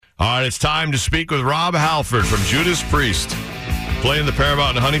All right, it's time to speak with Rob Halford from Judas Priest. Playing the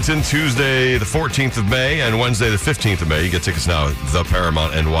Paramount in Huntington Tuesday the 14th of May and Wednesday the 15th of May. You get tickets now at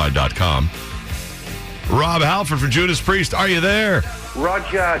theparamountny.com. Rob Halford from Judas Priest, are you there?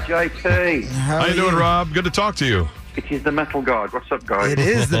 Roger, JP. How you doing, Rob? Good to talk to you. It is the metal god. What's up, guys? It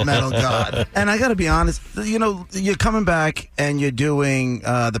is the metal god. And I got to be honest, you know, you're coming back and you're doing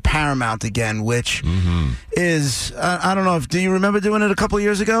the Paramount again, which is, I don't know, do you remember doing it a couple of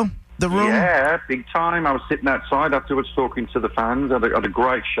years ago? The Room? Yeah, big time. I was sitting outside afterwards talking to the fans. I had a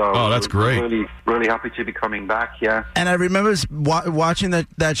great show. Oh, that's great. Really, really happy to be coming back, yeah. And I remember watching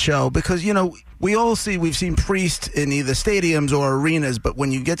that show because, you know, we've seen Priest in either stadiums or arenas, but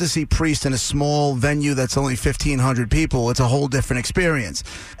when you get to see Priest in a small venue that's only 1,500 people, it's a whole different experience.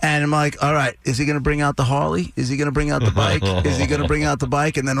 And I'm like, all right, is he going to bring out the Harley? Is he going to bring out the bike? Is he going to bring out the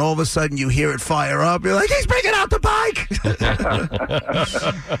bike? And then all of a sudden you hear it fire up. You're like, he's bringing out the bike!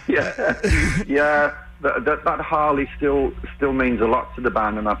 Yeah. That Harley still means a lot to the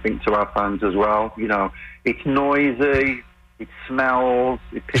band and I think to our fans as well. You know, it's noisy. It smells.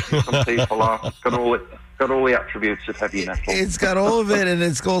 It pisses some people off. It's got all the attributes of heavy metal. It's got all of it, and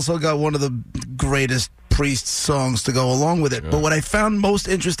it's also got one of the greatest Priest songs to go along with it. But what I found most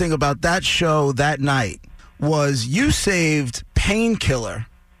interesting about that show that night was you saved Painkiller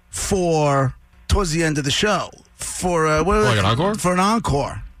for towards the end of the show for like an encore? For an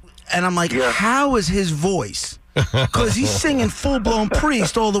encore, and I'm like, how is his voice? Because he's singing full-blown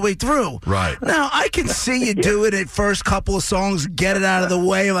Priest all the way through. Right. Now, I can see you do it at first couple of songs, get it out of the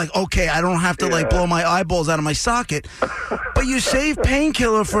way, like, okay, I don't have to, like, blow my eyeballs out of my socket. But you saved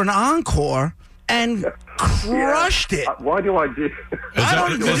Painkiller for an encore and crushed it. Why do I do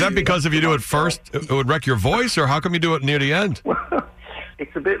Is that because if you do it first, it would wreck your voice, or how come you do it near the end?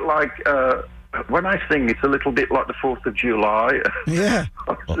 It's a bit like... when I sing, it's a little bit like the 4th of July. Yeah.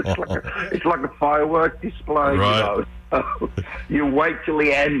 it's like a fireworks display. Right. You know? You wait till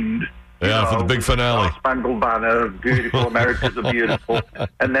the end. Yeah, for the big finale. Spangled Banner, beautiful, Americans are beautiful.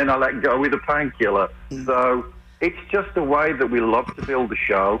 And then I let go with the Painkiller. So it's just a way that we love to build a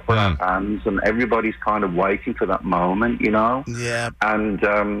show for our fans, and everybody's kind of waiting for that moment, you know? Yeah. And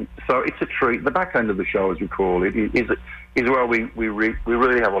so it's a treat. The back end of the show, as we call it, is where we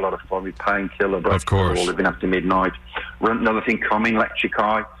really have a lot of fun with Painkiller. Of course. Living After Midnight. Another Thing Coming, Electric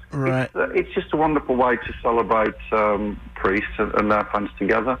Eye. Right. It's just a wonderful way to celebrate Priest and our fans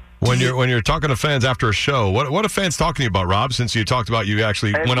together. When you're talking to fans after a show, what are fans talking to you about, Rob? Since you talked about you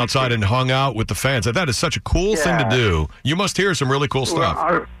actually went outside and hung out with the fans, that is such a cool thing to do. You must hear some really cool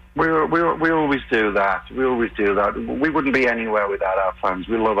stuff. We always do that. We always do that. We wouldn't be anywhere without our fans.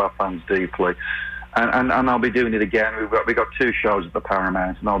 We love our fans deeply. And I'll be doing it again. We got 2 shows at the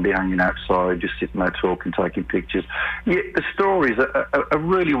Paramount, and I'll be hanging outside, just sitting there talking, taking pictures. Yeah, the stories are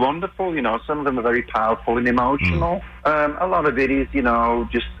really wonderful. You know, some of them are very powerful and emotional. A lot of it is, you know,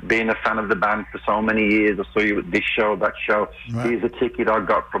 just being a fan of the band for so many years. I saw you at this show, that show. Right. Here's a ticket I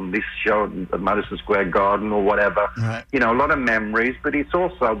got from this show at Madison Square Garden or whatever. Right. You know, a lot of memories, but it's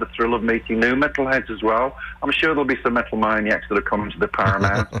also the thrill of meeting new metalheads as well. I'm sure there'll be some metal maniacs that are coming to the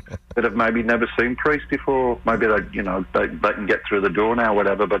Paramount that have maybe never seen Priest before. Maybe they can get through the door now,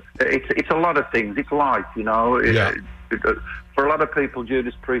 whatever. But it's a lot of things. It's life, you know. For a lot of people,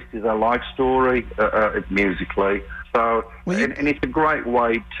 Judas Priest is a life story musically. So, and it's a great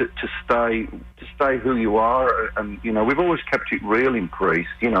way to stay who you are. And you know, we've always kept it real in Priest.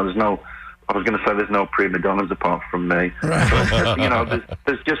 You know, I was going to say there's no prima donnas apart from me. Right. But, you know,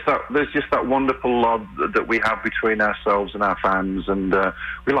 there's just that wonderful love that we have between ourselves and our fans, and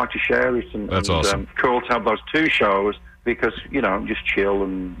we like to share it. And that's awesome. Cool to have those 2 shows because, you know, just chill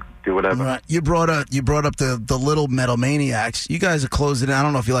and do whatever. Right. You brought up the Little Metal Maniacs. You guys are closing in. I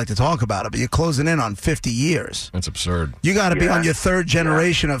don't know if you like to talk about it, but you're closing in on 50 years. That's absurd. You got to be on your 3rd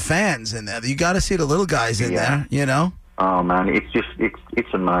generation of fans in there. You got to see the little guys in there, you know? Oh man,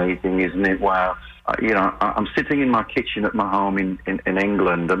 it's amazing, isn't it? Wow. You know, I'm sitting in my kitchen at my home in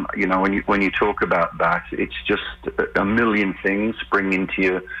England, and you know, when you talk about that, it's just a million things spring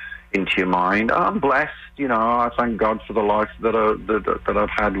into your mind. I'm blessed, you know. I thank God for the life that I've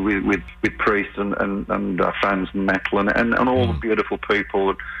had with Priest and fans and metal and all the beautiful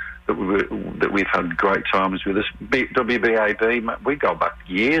people that we've had great times with us. WBAB, we go back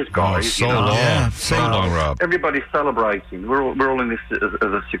years, guys. Oh, so long. Yeah, so long, Rob. Everybody's celebrating. We're all in this as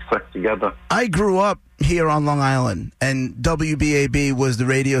a success together. I grew up here on Long Island, and WBAB was the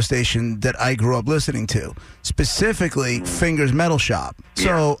radio station that I grew up listening to, specifically Fingers Metal Shop.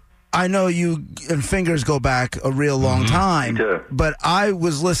 So I know you and Fingers go back a real long time, but I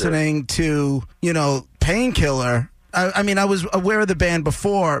was listening to, you know, Painkiller I mean, I was aware of the band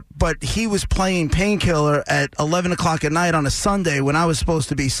before, but he was playing Painkiller at 11 o'clock at night on a Sunday when I was supposed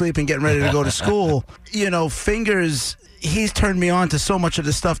to be sleeping, getting ready to go to school. Fingers, he's turned me on to so much of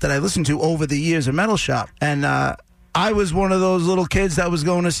the stuff that I listened to over the years of Metal Shop. And I was one of those little kids that was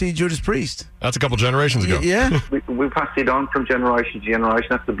going to see Judas Priest. That's a couple generations ago. Yeah. We passed it on from generation to generation.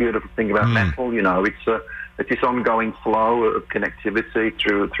 That's the beautiful thing about metal, It's this ongoing flow of connectivity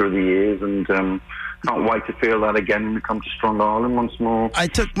through the years, and can't wait to feel that again when we come to Strong Island once more. I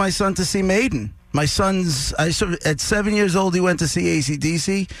took my son to see Maiden. My son's, at 7 years old, he went to see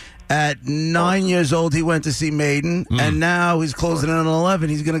AC/DC. At 9 years old, he went to see Maiden. And now he's closing in on 11.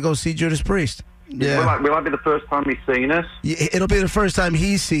 He's going to go see Judas Priest. Yeah. Will that be the first time he's seen us? Yeah, it'll be the first time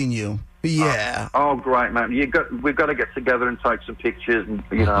he's seen you. Yeah. Oh, great, man! We've got to get together and take some pictures, and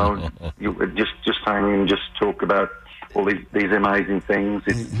just hang and just talk about all these amazing things.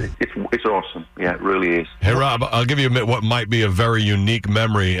 It's awesome. Yeah, it really is. Hey, Rob, I'll give you what might be a very unique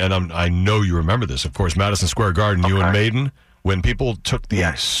memory, and I know you remember this. Of course, Madison Square Garden, you and Maiden. When people took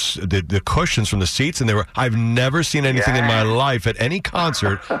the cushions from the seats, and I've never seen anything in my life at any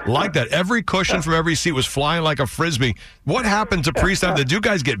concert like that. Every cushion from every seat was flying like a frisbee. What happened to Priest? Did you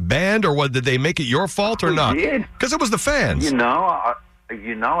guys get banned, or did they make it your fault or not? Because it was the fans. As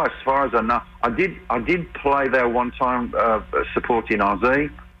far as I know, I did play there one time supporting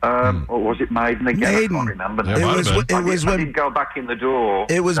Ozzy. Or was it Maiden again? Maiden. I can't remember. I did go back in the door.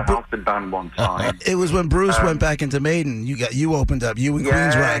 It was the Halford band one time. It was when Bruce went back into Maiden. You opened up. You and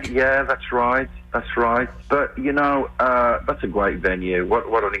Queensrÿche. Yeah, that's right. But that's a great venue.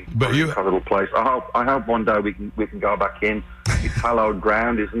 What an incredible place. I hope one day we can go back in. It's hallowed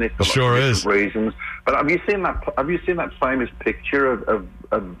ground, isn't it? For sure is. Reasons. But have you seen that famous picture of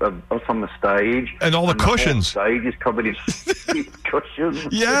us on the stage? And all the cushions. The whole stage is covered in cushions.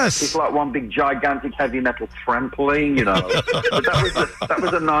 Yes. It's like one big gigantic heavy metal trampoline, But that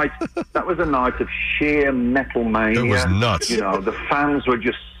was a night of sheer metal mania. It was nuts. The fans were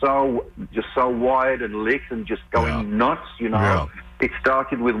just so wired and lit and just going nuts. Yeah. It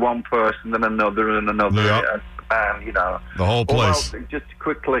started with one person, then another, and another, and the whole place. Although, just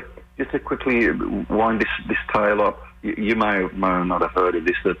to quickly wind this tale up, you may not have heard of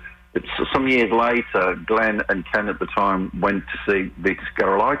this. That some years later, Glenn and Ken at the time went to see Vitas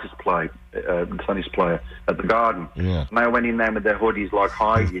Gerulaitis play, the tennis player, at the Garden. Yeah. And they went in there with their hoodies like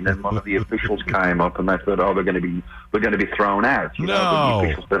hiding, and one of the officials came up and they said, "Oh, we're going to be thrown out." No. The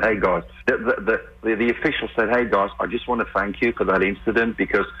official said, "Hey guys," the official said, "Hey guys, I just want to thank you for that incident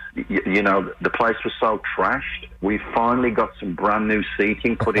because the place was so trashed. We finally got some brand new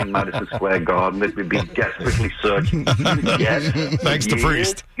seating put in Madison Square Garden that we've been desperately searching thanks to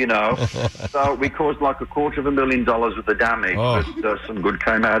Priest. So we caused like $250,000 worth of damage, but some good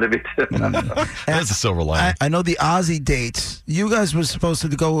came out of it." That's a silver lining. I know the Ozzy dates. You guys were supposed to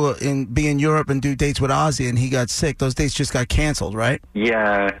go be in Europe and do dates with Ozzy, and he got sick. Those dates just got canceled, right?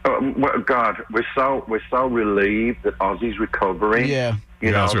 Yeah. God, we're so relieved that Ozzy's recovering. Yeah.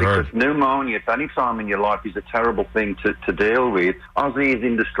 Because pneumonia at any time in your life is a terrible thing to deal with. Ozzy is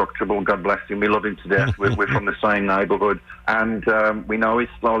indestructible, God bless him. We love him to death. We're from the same neighbourhood. And we know he's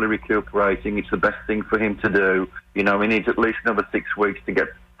slowly recuperating. It's the best thing for him to do. He needs at least another 6 weeks to get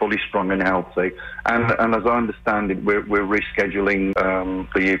fully strong and healthy. And as I understand it, we're rescheduling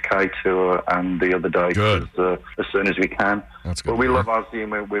the UK tour and the other dates as soon as we can. That's good. But we love Ozzy,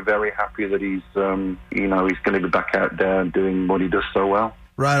 and we're very happy that he's he's going to be back out there doing what he does so well.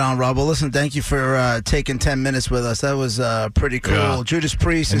 Right on, Rob. Well, listen, thank you for taking 10 minutes with us. That was pretty cool. Yeah. Judas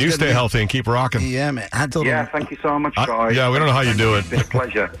Priest. And you stay healthy and keep rocking. Yeah, man. Thank you so much, guys. We don't know how you do it. It's been a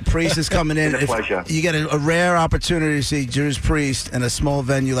pleasure. Priest is coming in. It's been a pleasure. You get a rare opportunity to see Judas Priest in a small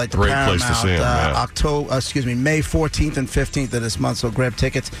venue like the Paramount. Great place to see him, May 14th and 15th of this month, so grab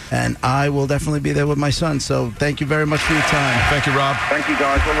tickets. And I will definitely be there with my son. So thank you very much for your time. Thank you, Rob. Thank you,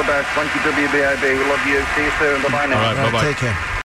 guys. All the best. Thank you, WBAB. We love you. See you soon. Bye-bye now. All right, bye-bye. Take care.